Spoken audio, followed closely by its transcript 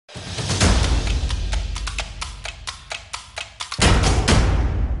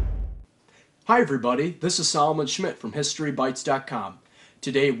Hi everybody, this is Solomon Schmidt from HistoryBytes.com.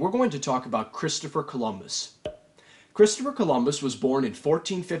 Today we're going to talk about Christopher Columbus. Christopher Columbus was born in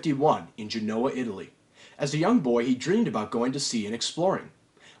 1451 in Genoa, Italy. As a young boy, he dreamed about going to sea and exploring.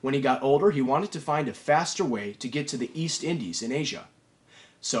 When he got older, he wanted to find a faster way to get to the East Indies in Asia.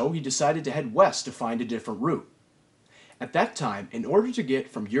 So he decided to head west to find a different route. At that time, in order to get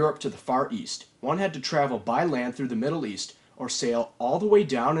from Europe to the Far East, one had to travel by land through the Middle East or sail all the way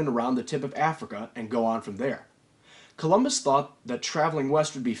down and around the tip of Africa and go on from there. Columbus thought that traveling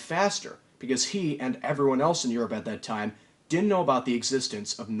west would be faster because he and everyone else in Europe at that time didn't know about the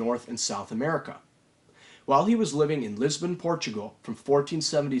existence of North and South America. While he was living in Lisbon, Portugal from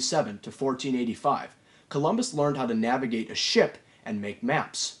 1477 to 1485, Columbus learned how to navigate a ship and make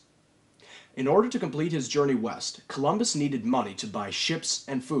maps. In order to complete his journey west, Columbus needed money to buy ships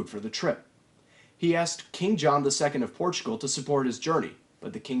and food for the trip. He asked King John II of Portugal to support his journey,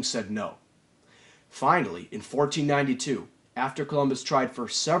 but the king said no. Finally, in 1492, after Columbus tried for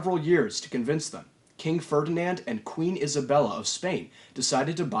several years to convince them, King Ferdinand and Queen Isabella of Spain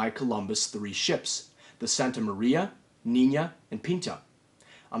decided to buy Columbus 3 ships, the Santa Maria, Nina, and Pinta.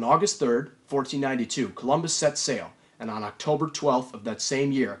 On August 3, 1492, Columbus set sail, and on October 12th of that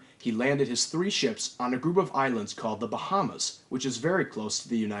same year, he landed his 3 ships on a group of islands called the Bahamas, which is very close to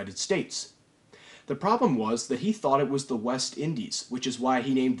the United States. The problem was that he thought it was the West Indies, which is why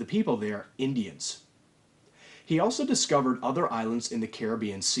he named the people there Indians. He also discovered other islands in the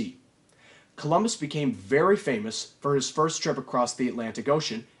Caribbean Sea. Columbus became very famous for his first trip across the Atlantic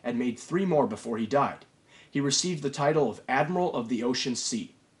Ocean and made 3 more before he died. He received the title of Admiral of the Ocean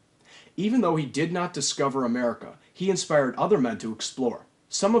Sea. Even though he did not discover America, he inspired other men to explore,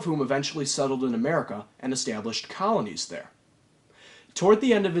 some of whom eventually settled in America and established colonies there. Toward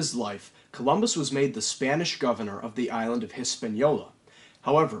the end of his life, Columbus was made the Spanish governor of the island of Hispaniola.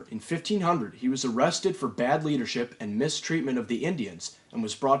 However, in 1500 he was arrested for bad leadership and mistreatment of the Indians and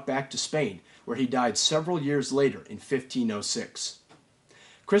was brought back to Spain, where he died several years later in 1506.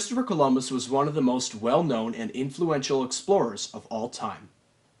 Christopher Columbus was one of the most well-known and influential explorers of all time.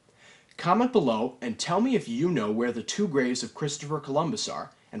 Comment below and tell me if you know where the 2 graves of Christopher Columbus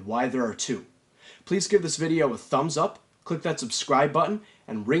are and why there are 2. Please give this video a thumbs up, click that subscribe button,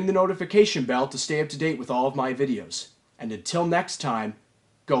 and ring the notification bell to stay up to date with all of my videos. And until next time,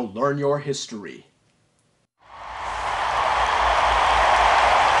 go learn your history.